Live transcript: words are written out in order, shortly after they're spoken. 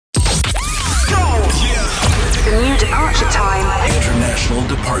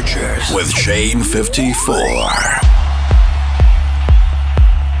International Departures with Shane 54.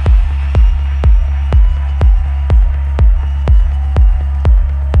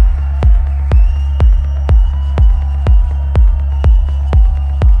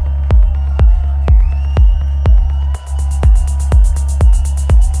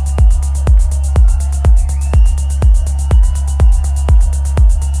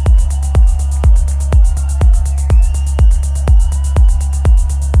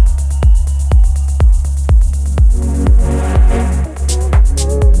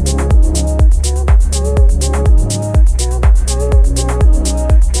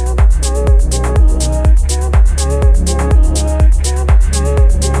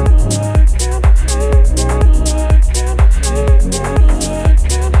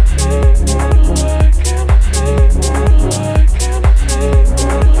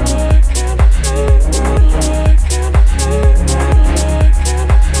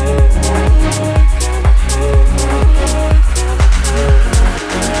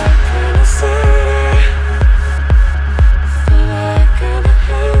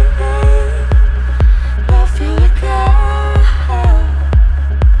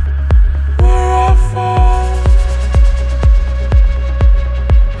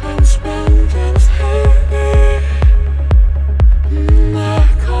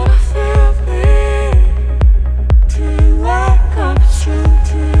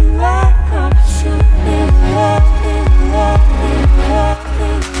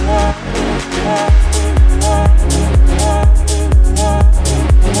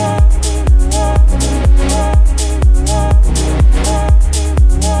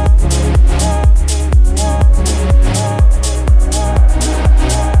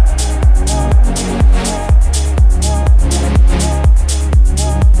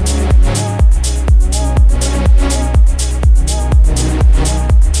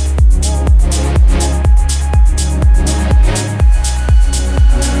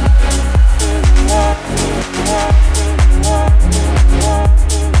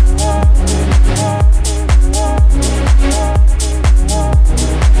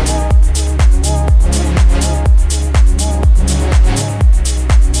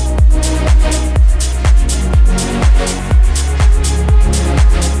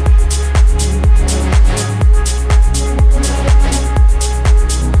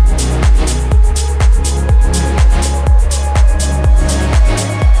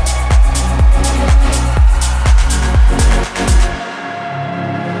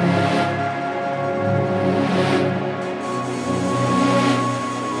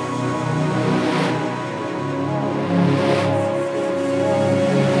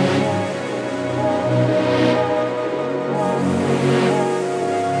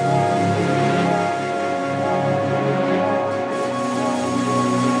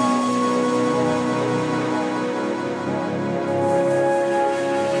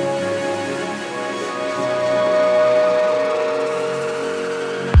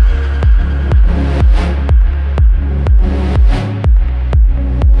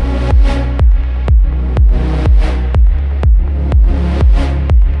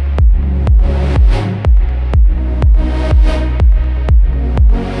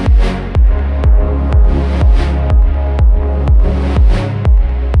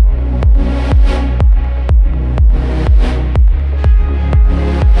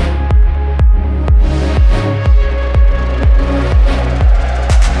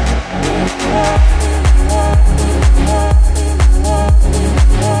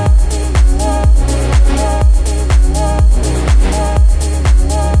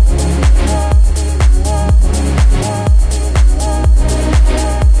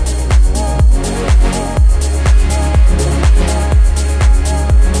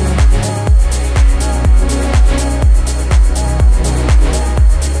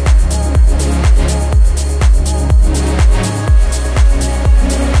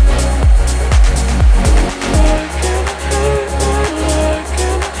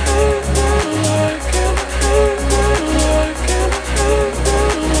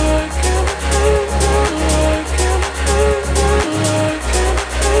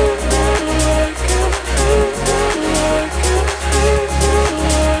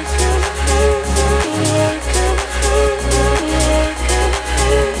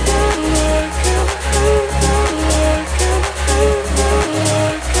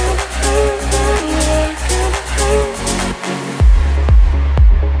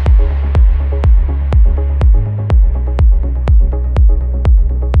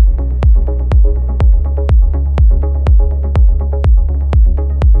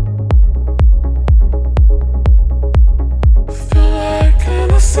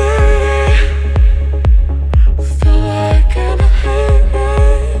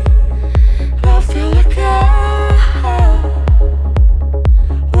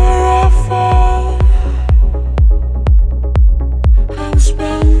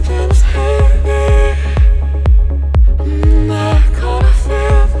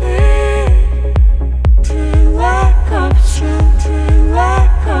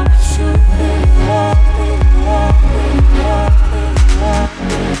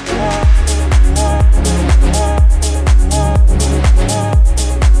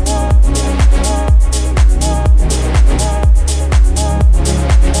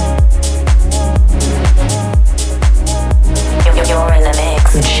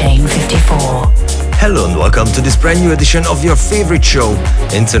 to this brand new edition of your favorite show,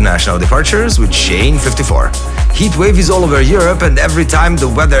 International Departures with Shane54. Heatwave is all over Europe, and every time the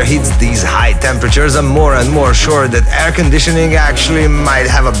weather hits these high temperatures, I'm more and more sure that air conditioning actually might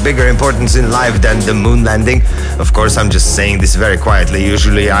have a bigger importance in life than the moon landing. Of course, I'm just saying this very quietly.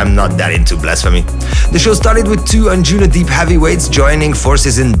 Usually, I'm not that into blasphemy. The show started with two Anjuna Deep heavyweights joining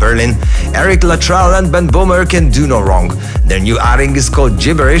forces in Berlin. Eric Latral and Ben Bomer can do no wrong. Their new outing is called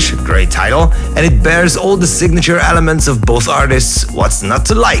Gibberish, great title, and it bears all the signature elements of both artists. What's not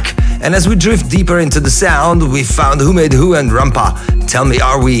to like? And as we drift deeper into the sound, we found Who Made Who and Rampa. Tell Me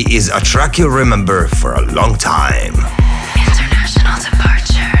Are We is a track you'll remember for a long time. International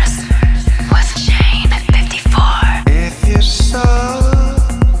Departures with Shane54. If you saw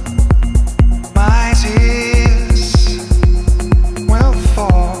my tears will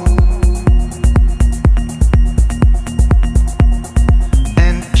fall,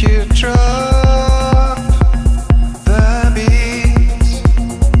 and you drop the beat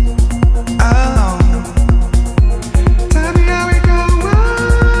alone, tell me how it goes.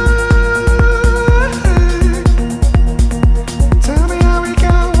 Tell me how it goes. Tell me how it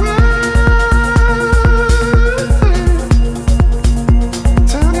goes.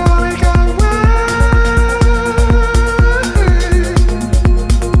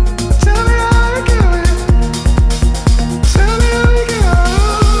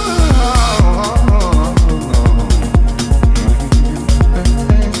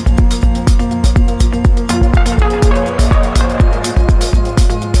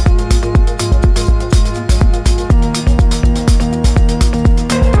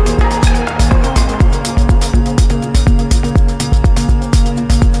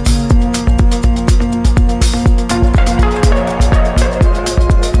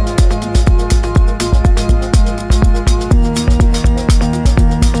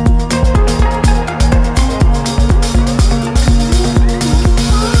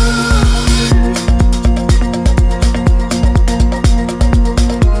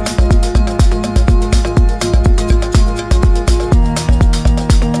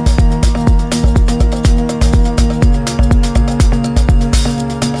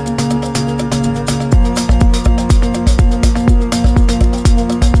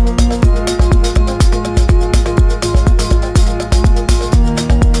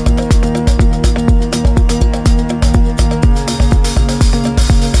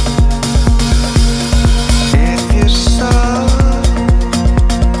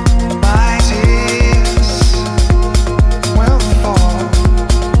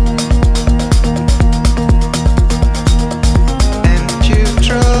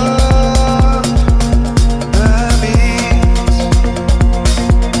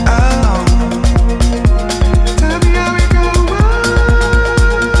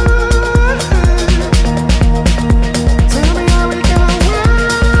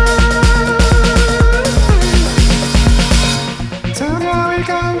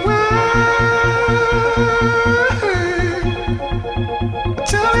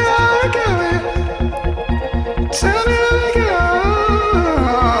 Tell me how it goes.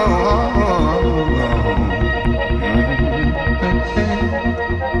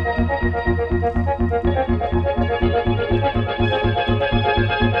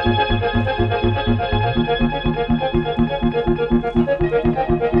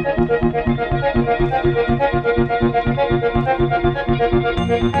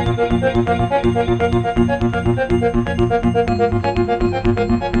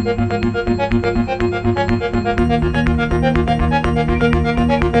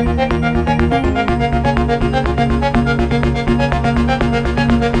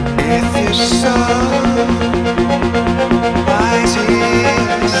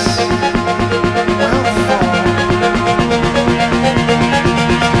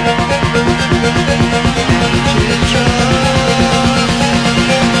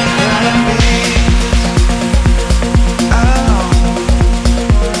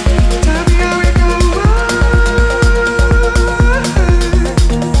 Tell me how it go.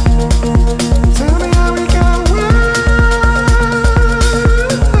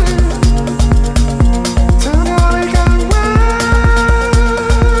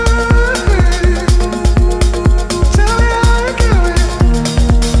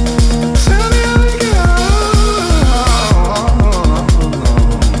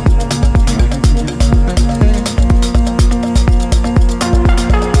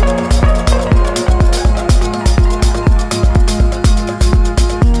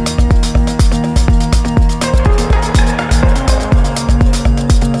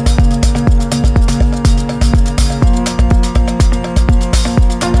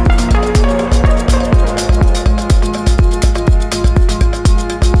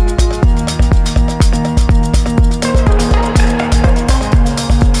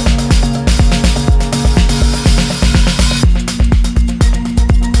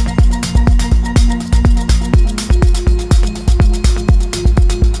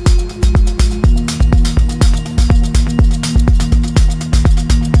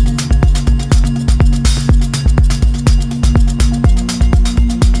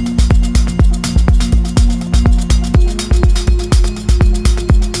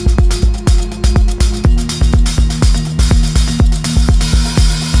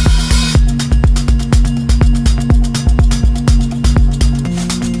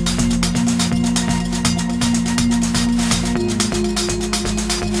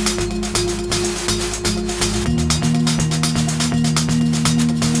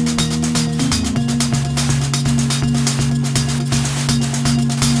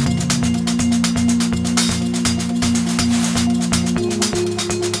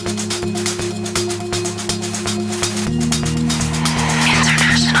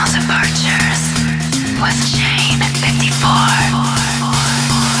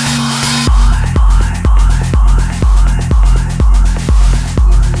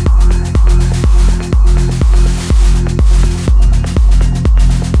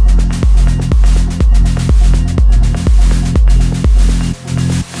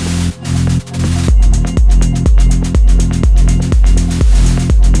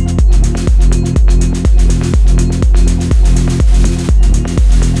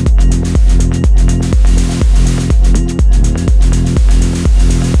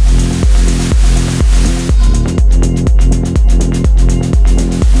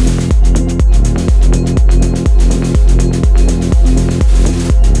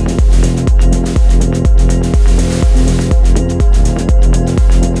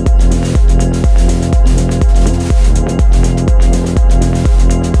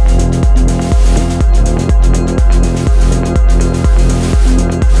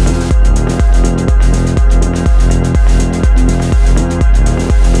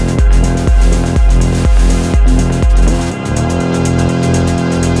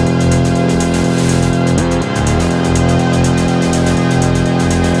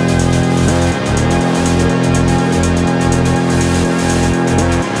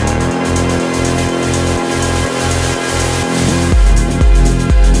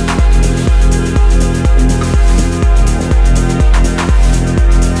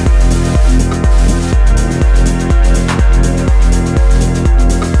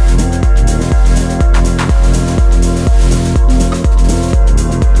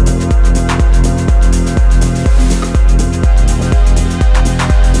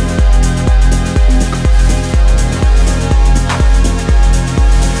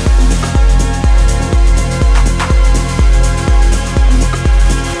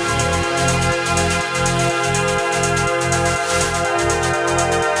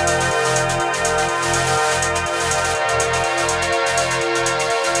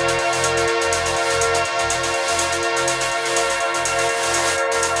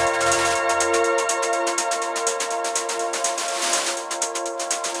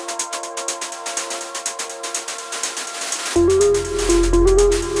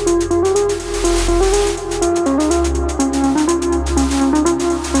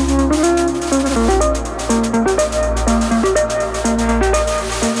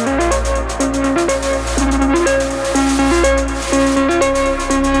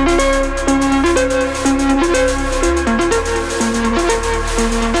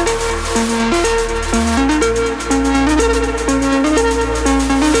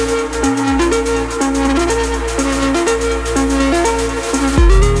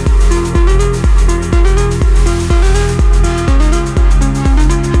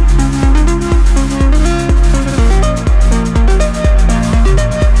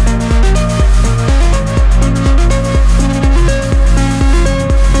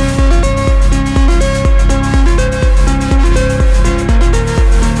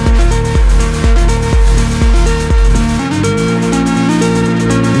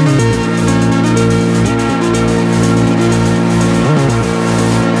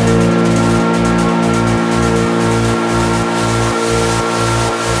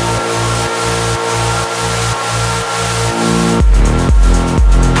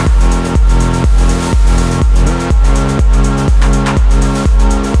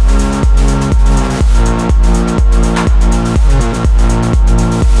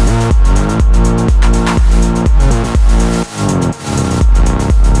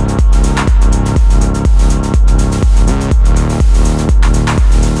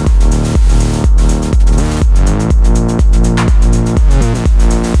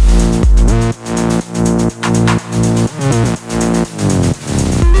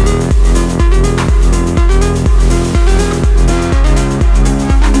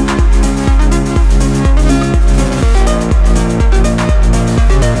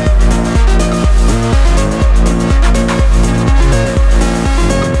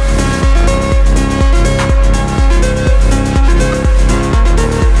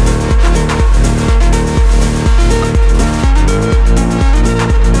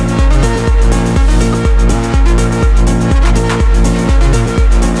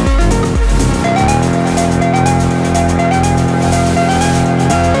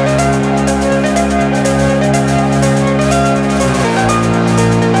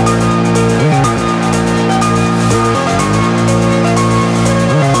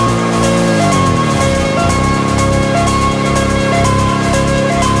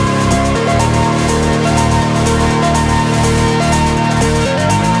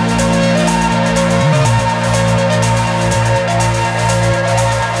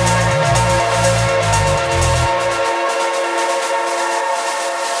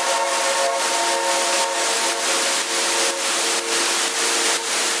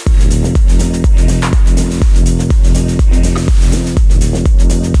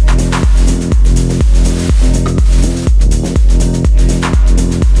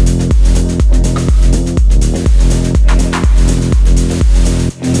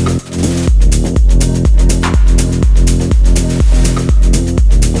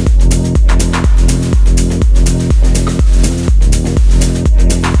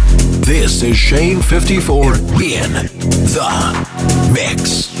 Shane 54 in the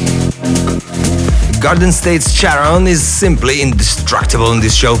mix. Garden State's Charon is simply indestructible in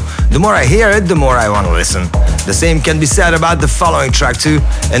this show. The more I hear it, the more I want to listen. The same can be said about the following track too.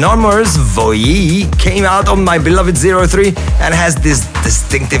 Enormous Voyee came out on my beloved 03 and has this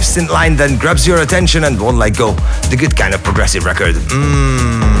distinctive synth line that grabs your attention and won't let go. The good kind of progressive record.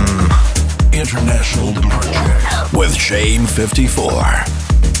 International Departure with Shane 54.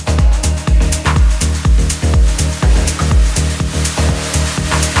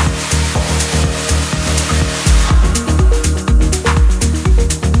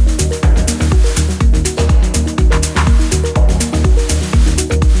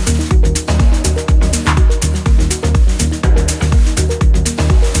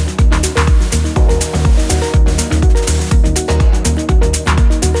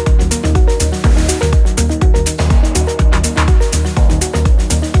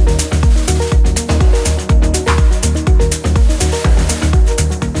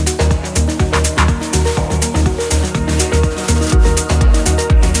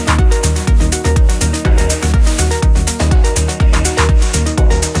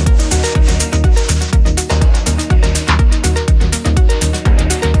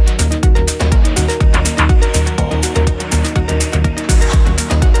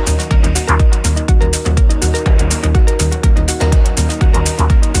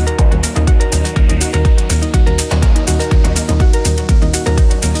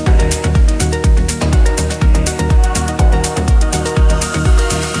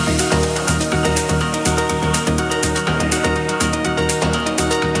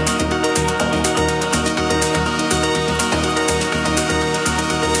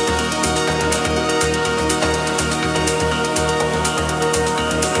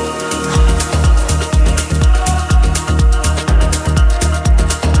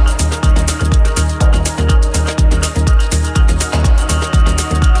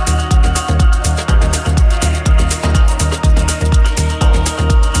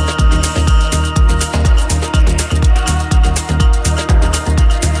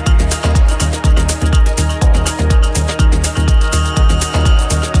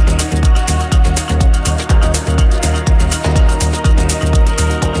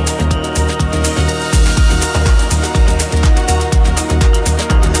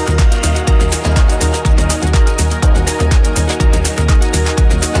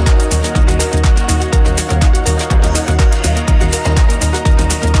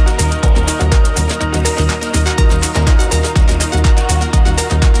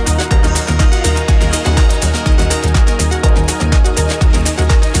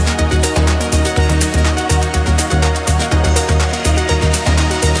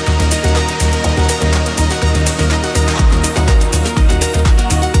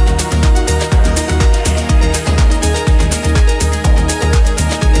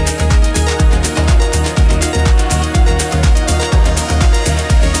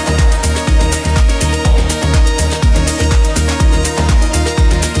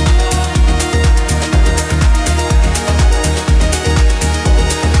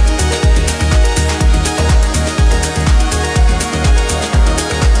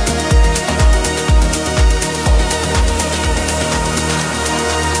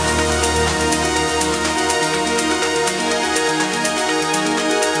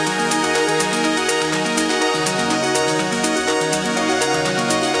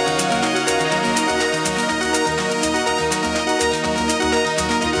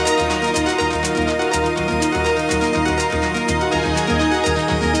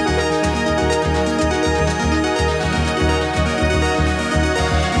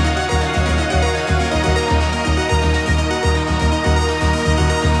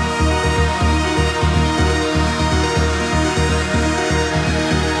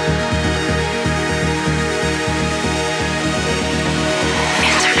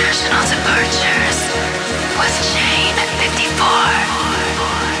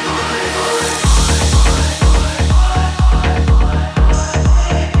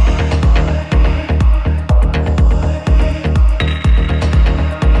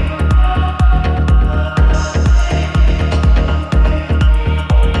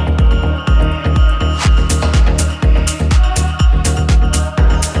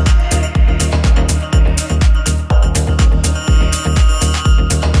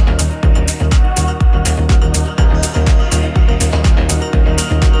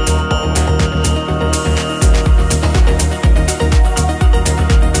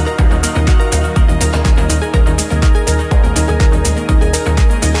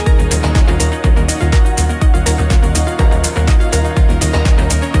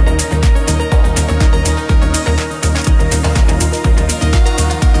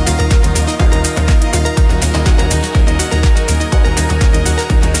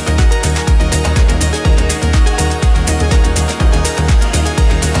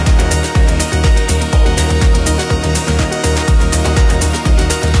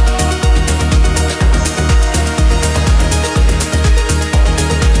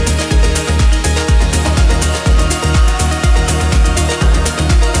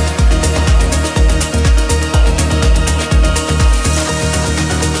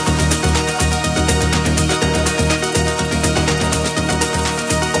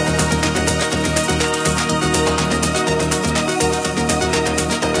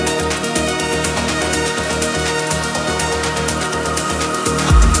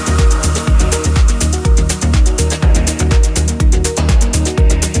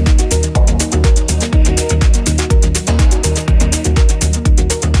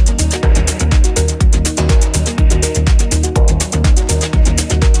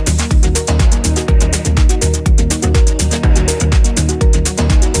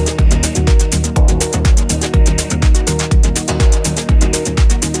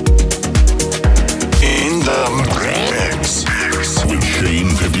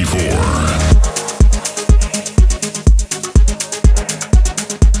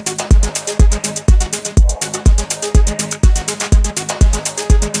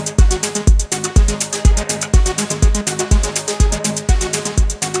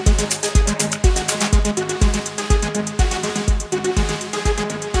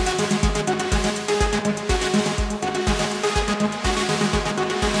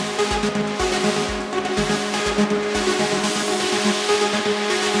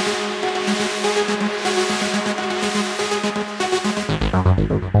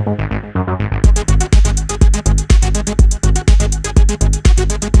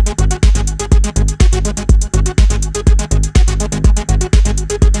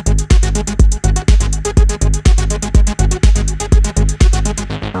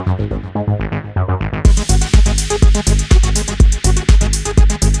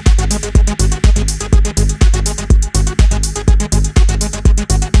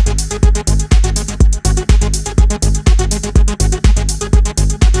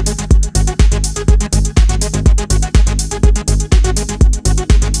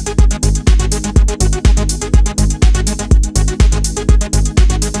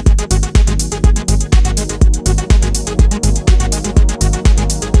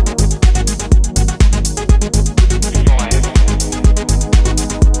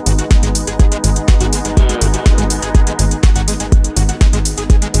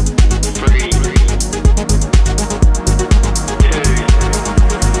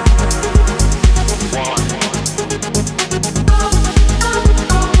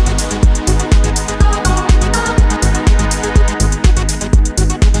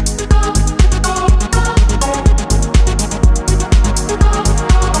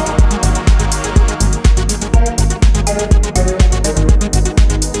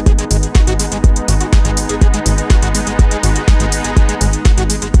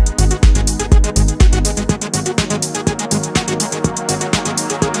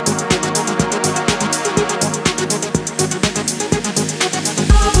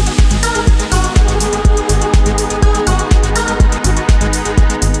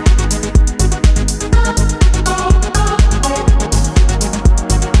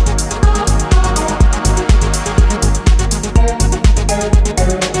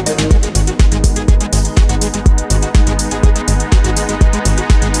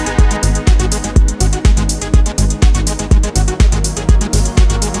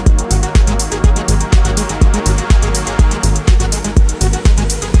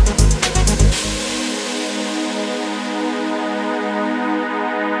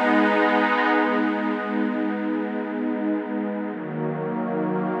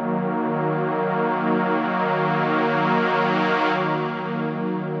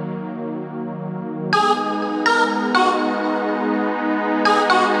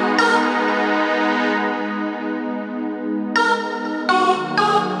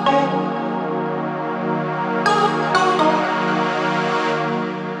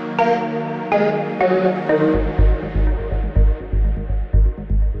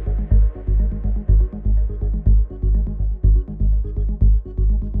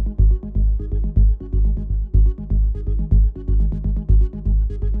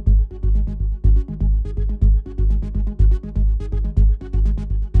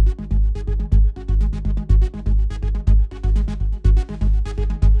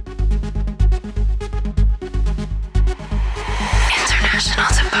 International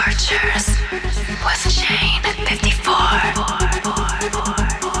Departures with Jane.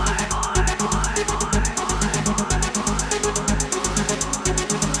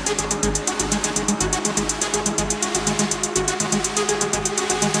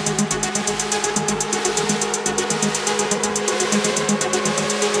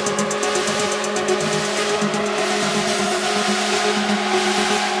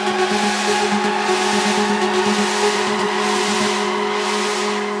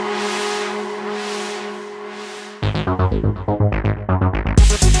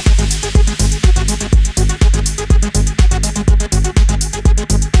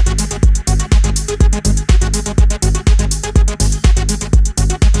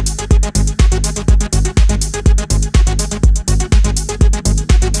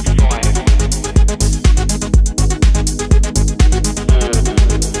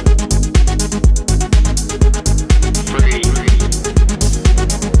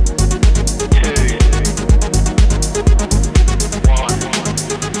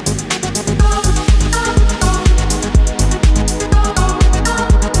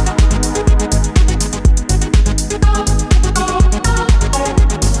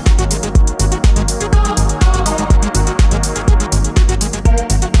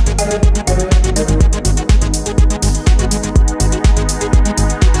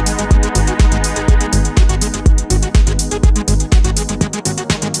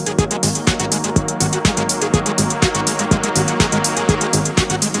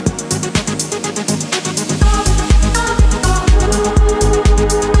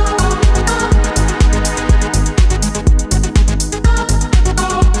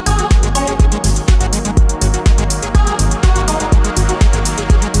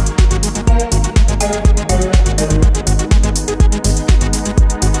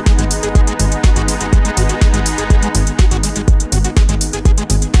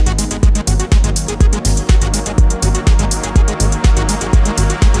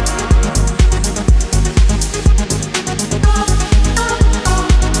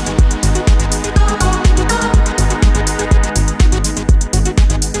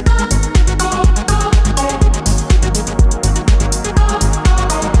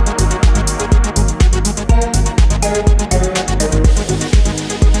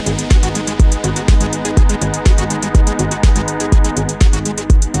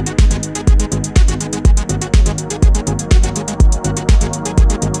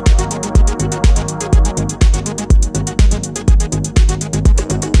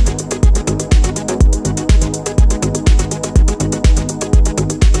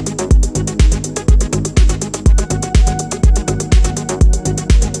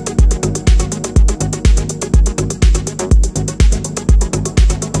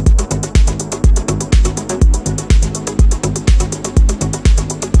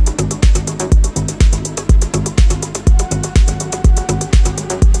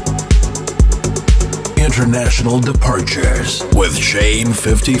 international departures with Shane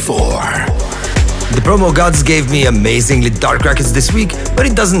 54. The promo gods gave me amazingly dark records this week, but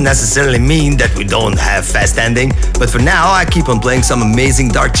it doesn't necessarily mean that we don't have fast ending. But for now, I keep on playing some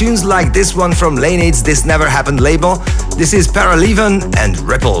amazing dark tunes like this one from Lane 8's This Never Happened label. This is Paraleven and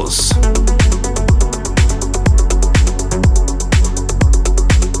Ripples.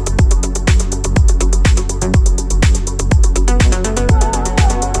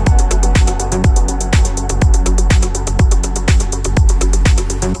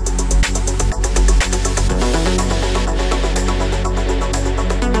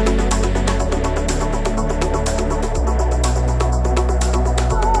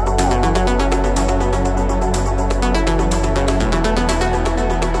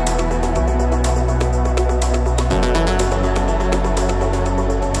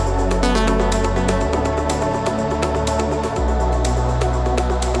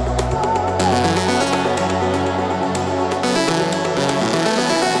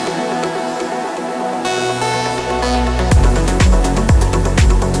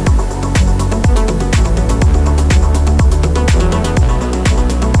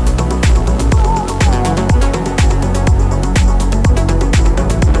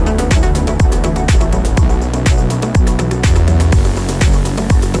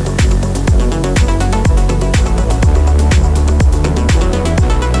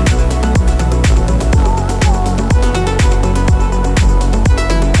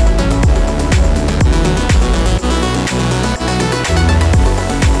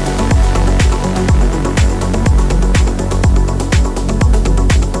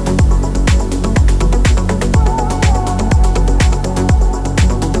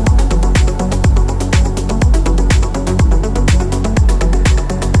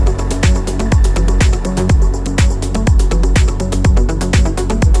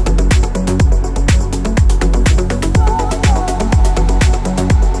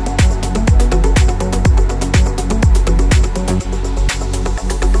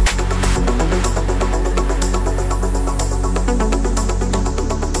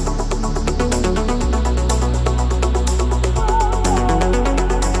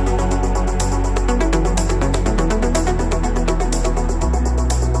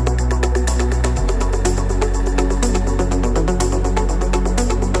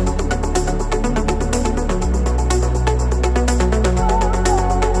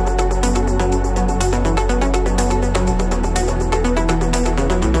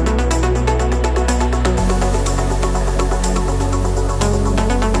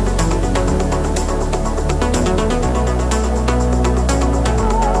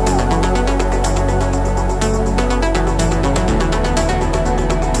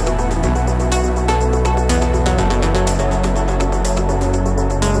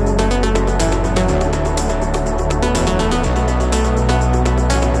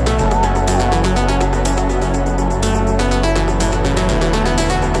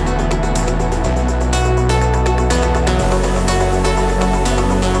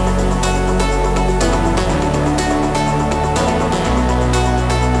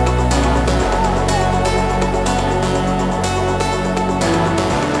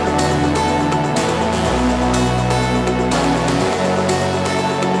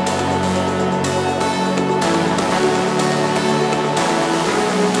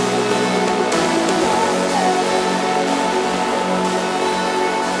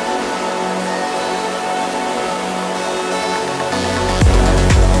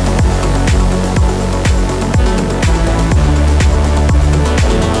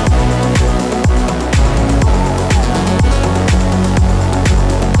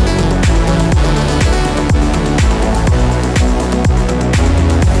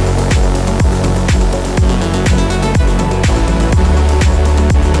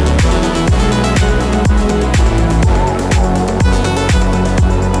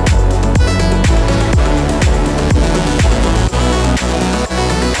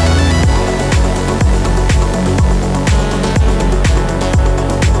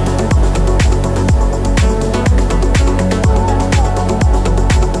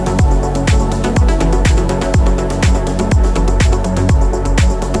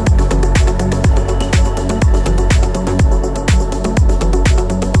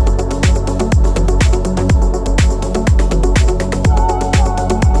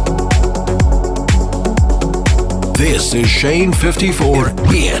 This is Shane 54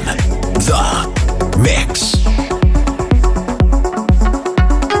 in the mix.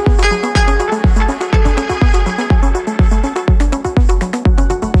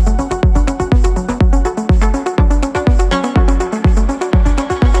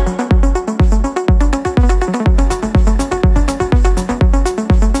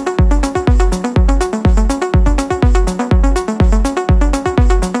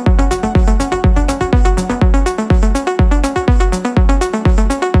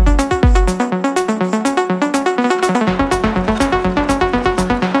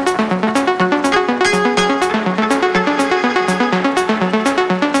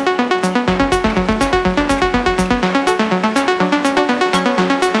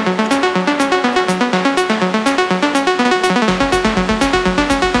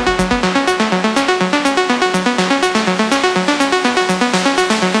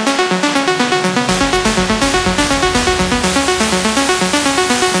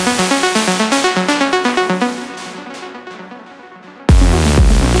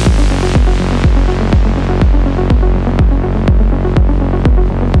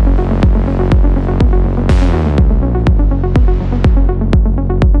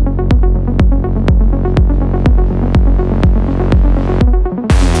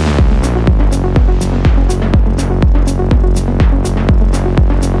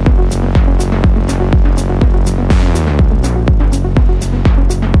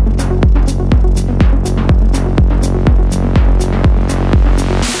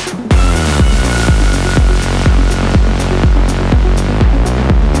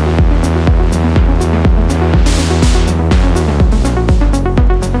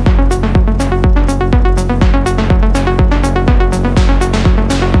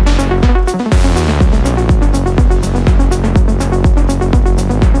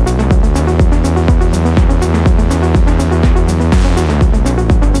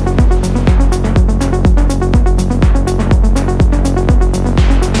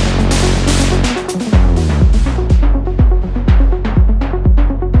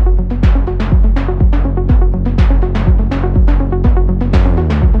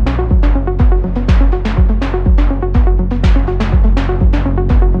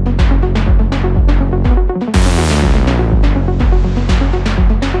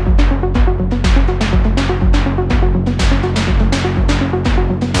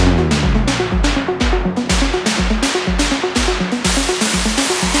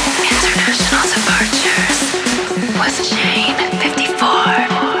 Shane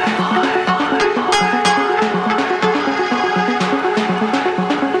 54.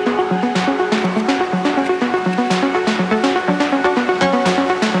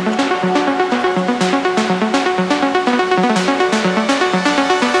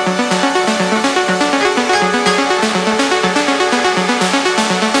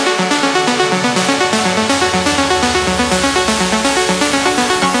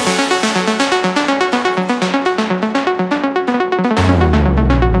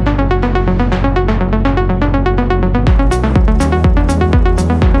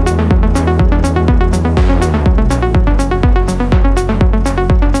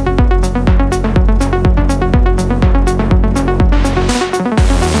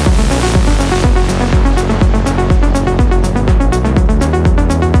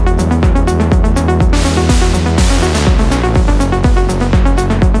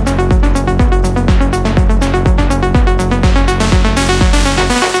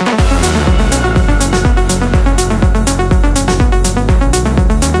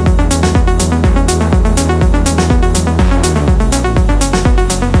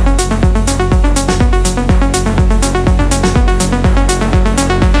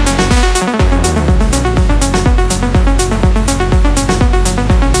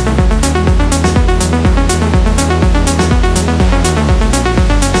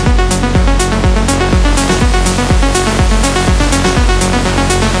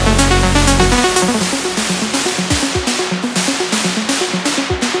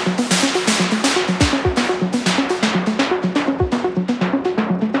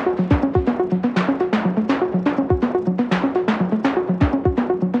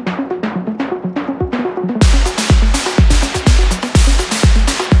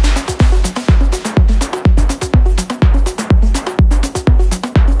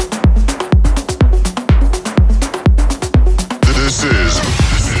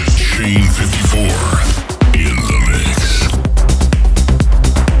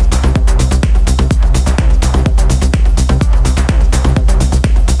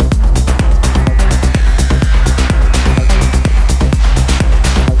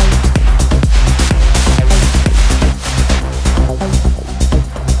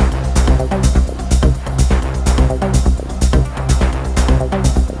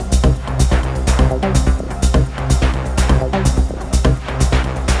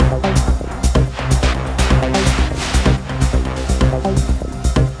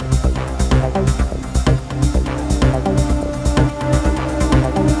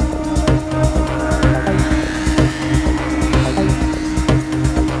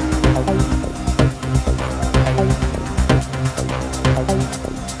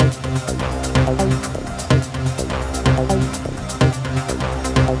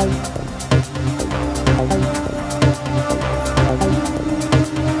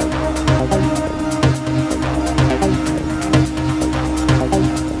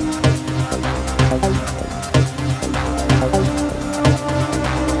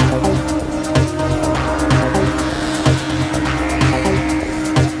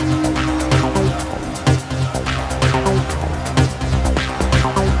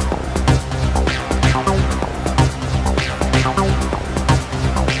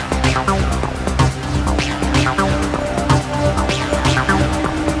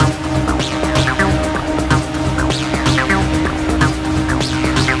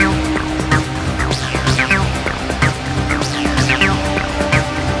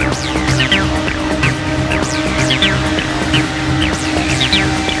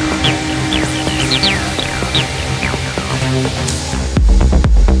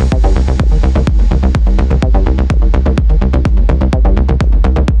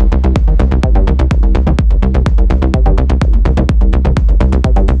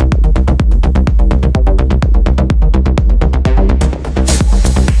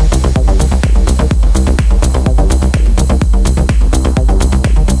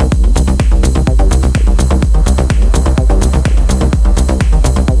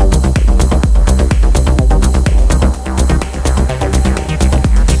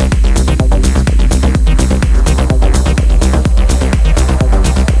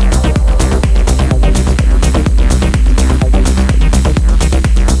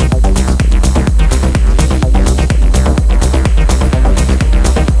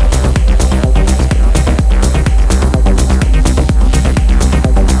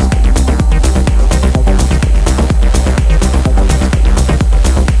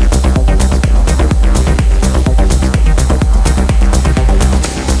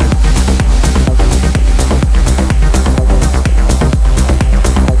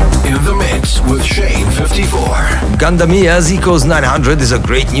 with Shane 54. Gandamia Zico's 900 is a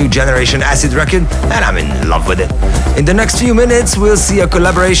great new generation acid record, and I'm in love with it. In the next few minutes, we'll see a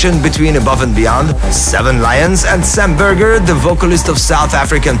collaboration between Above and Beyond, Seven Lions, and Sam Berger, the vocalist of South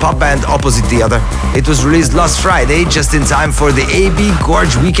African pop band Opposite the Other. It was released last Friday, just in time for the AB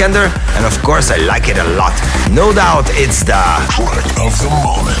Gorge Weekender, and of course I like it a lot. No doubt it's the Track of the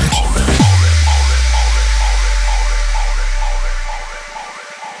moment.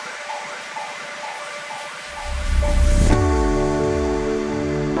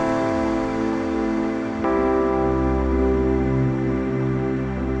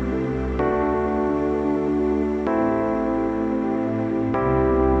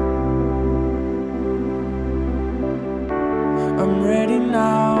 I'm ready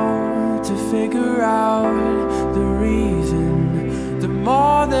now to figure out the reason. The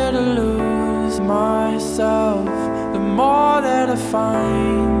more that I lose myself, the more that I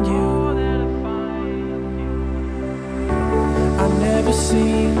find you. I never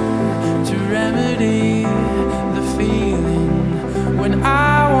seem to remedy the feeling when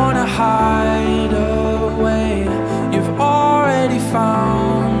I wanna hide away. You've already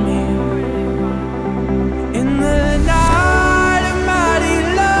found me in the night.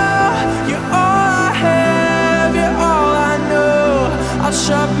 I'll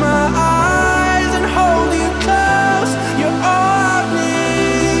shut my eyes and hold you close. You're all I've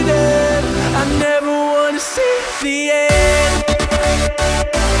needed. I never wanna see the end.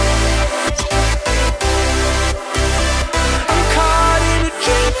 I'm caught in a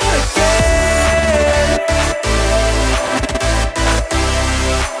dream again.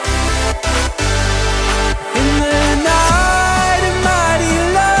 In the night of mighty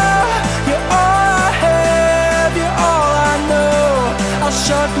love, you're all I have, you're all I know. I'll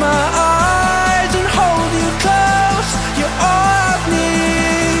shut my eyes and hold you close. You're all I've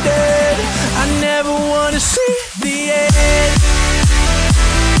needed. I never wanna see the end.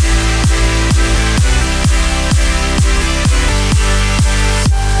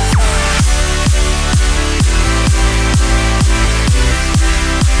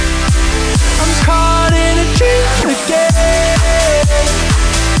 I'm caught in a dream again.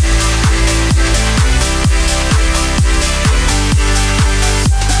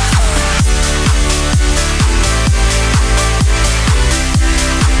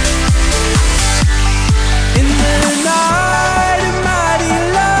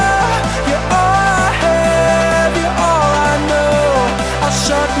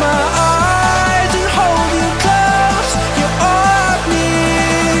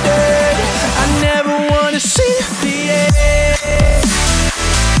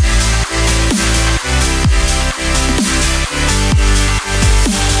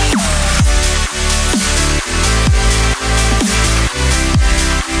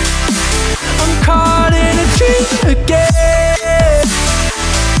 Again.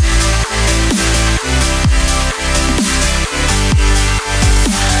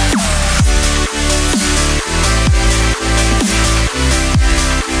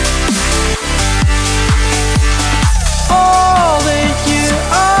 All that you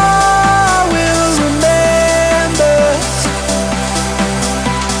are will remember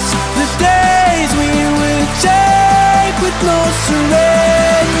the days we would take with no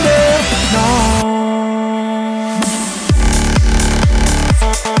surrender. No.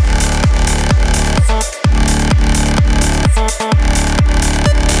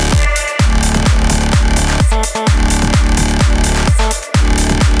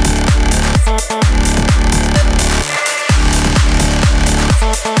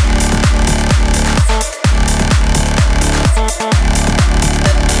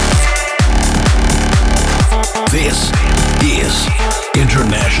 This is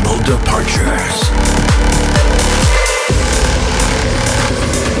International Departures.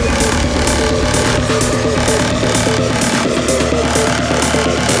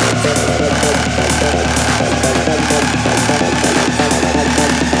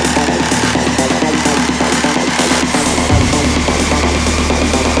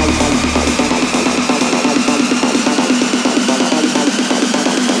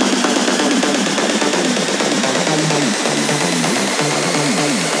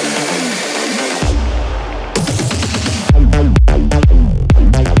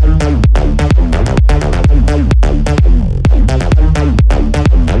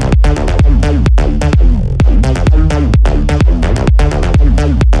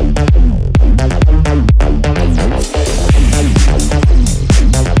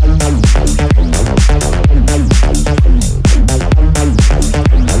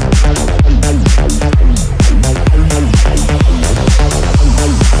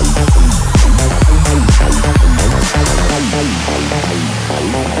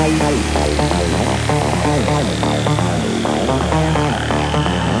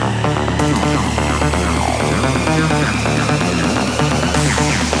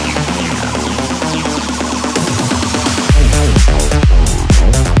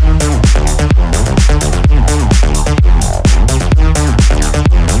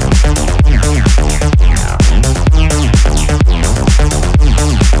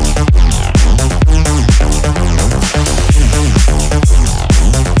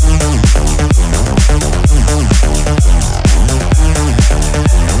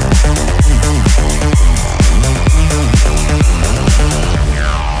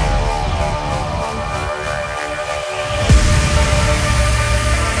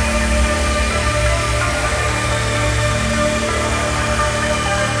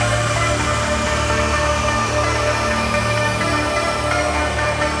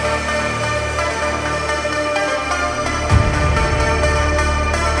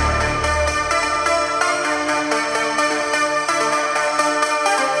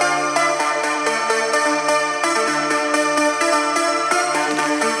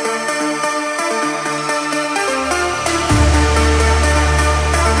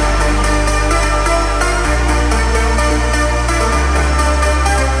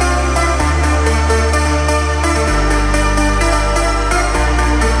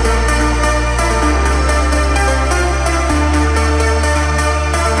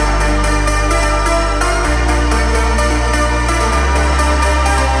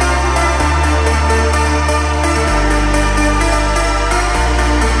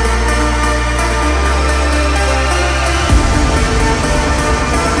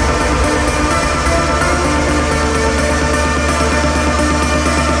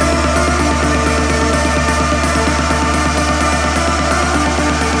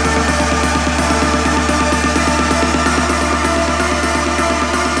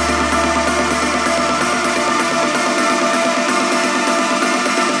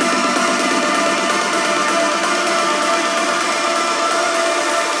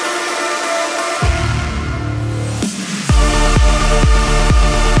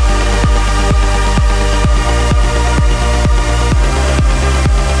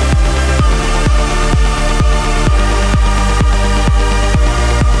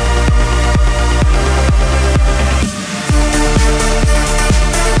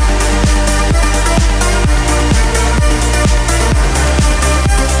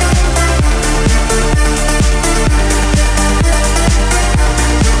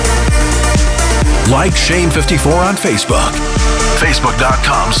 Like Shane54 on Facebook.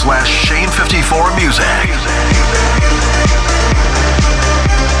 Facebook.com/Shane54Music.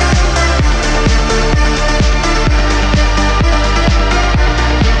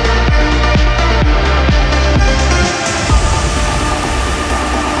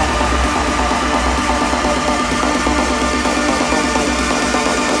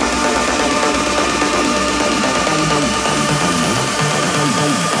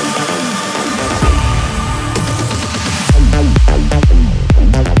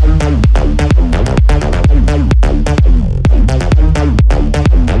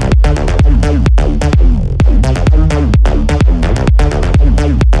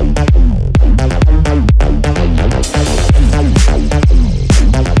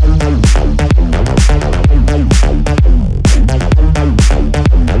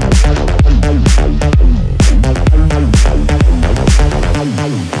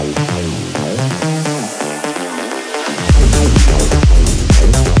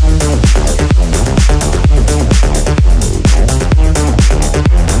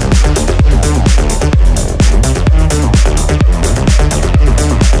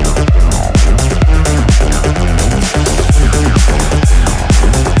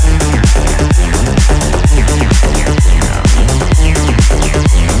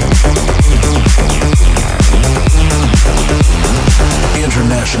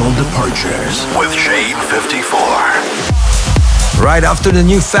 Departures with Shane54. Right after the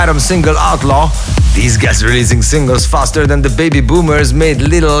new Phantom single Outlaw, these guys releasing singles faster than the baby boomers made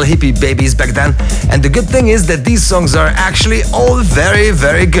little hippie babies back then. And the good thing is that these songs are actually all very,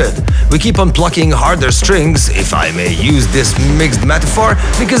 very good. We keep on plucking harder strings, if I may use this mixed metaphor,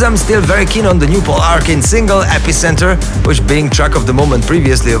 because I'm still very keen on the new Paul Arkin single Epicenter, which being track of the moment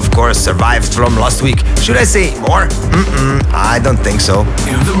previously, of course, survived from last week. Should I say more? I don't think so.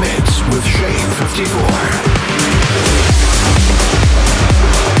 In the mix with Shane54.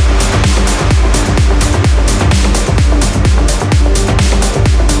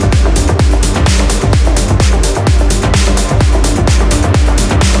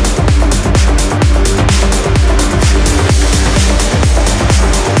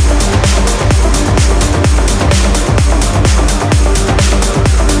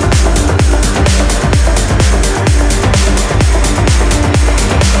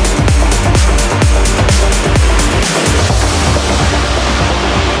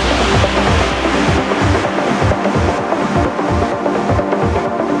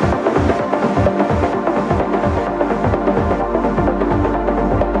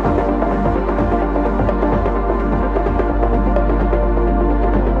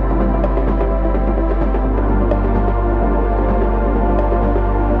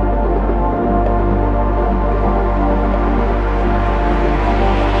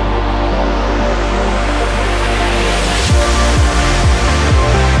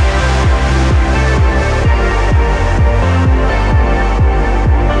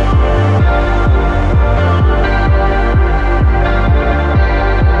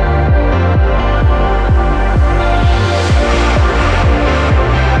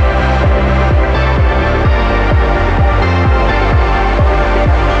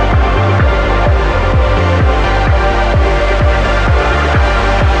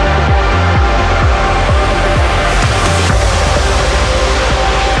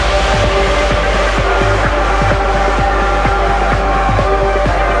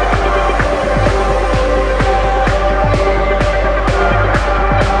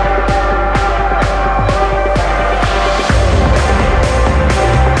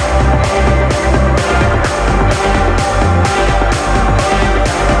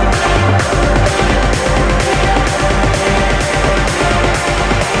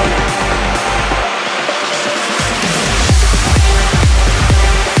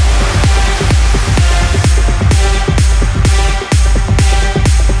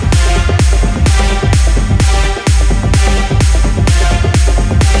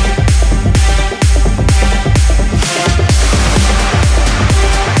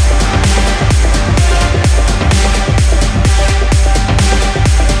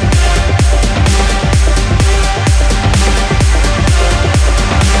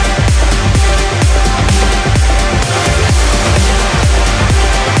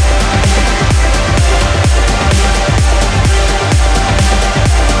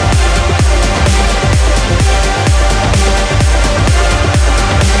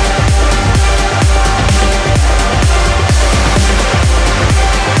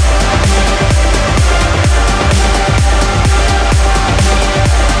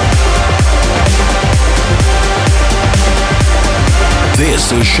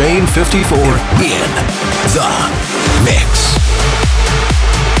 is Shane 54 in the mix.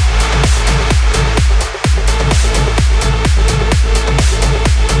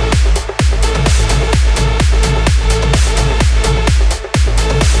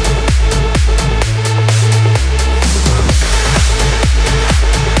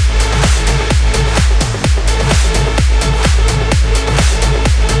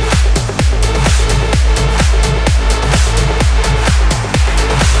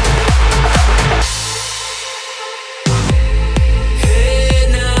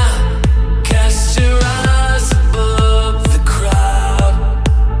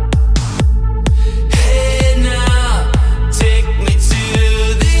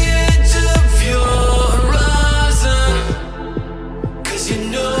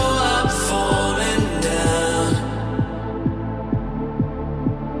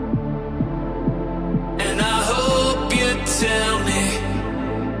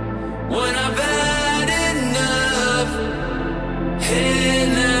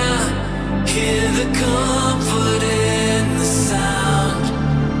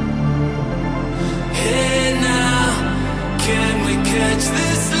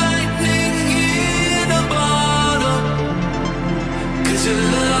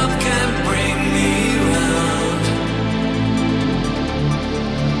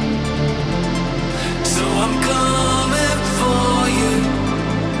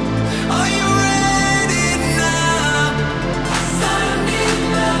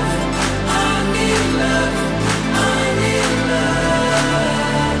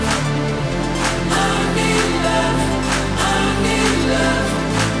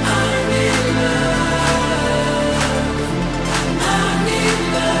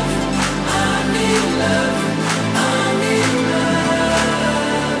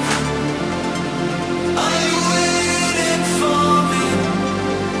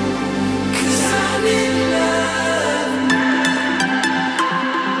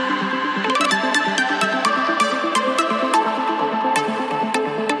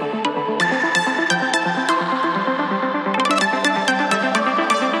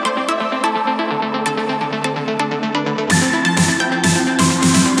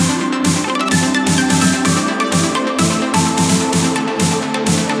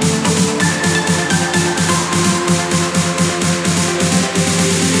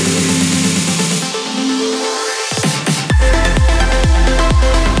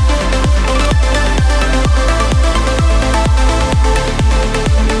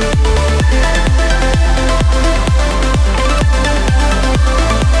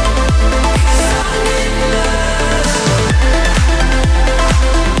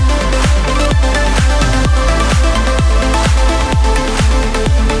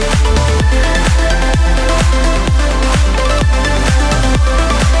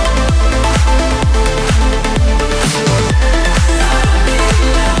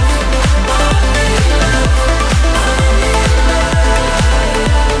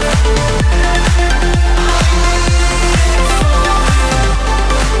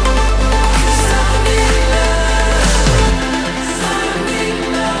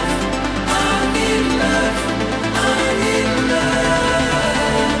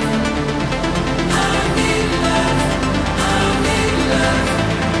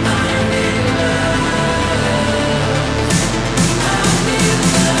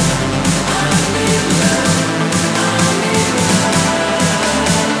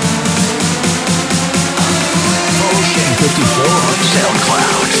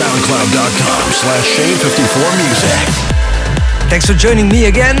 SoundCloud.com/Shane54Music. Thanks for joining me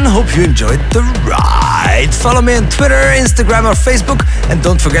again. Hope you enjoyed the ride. Follow me on Twitter, Instagram or Facebook, and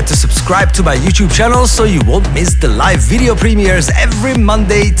don't forget to subscribe to my YouTube channel so you won't miss the live video premieres every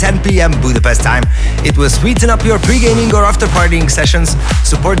Monday 10 p.m. Budapest time. It will sweeten up your pre-gaming or after-partying sessions.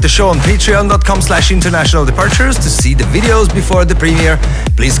 Support the show on patreon.com/international departures to see the videos before the premiere.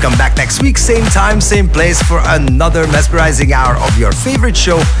 Please come back next week, same time, same place, for another mesmerizing hour of your favorite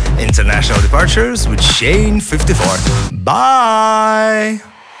show, International Departures with Shane 54. Bye!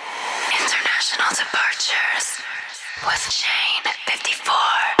 International Departures with Shane.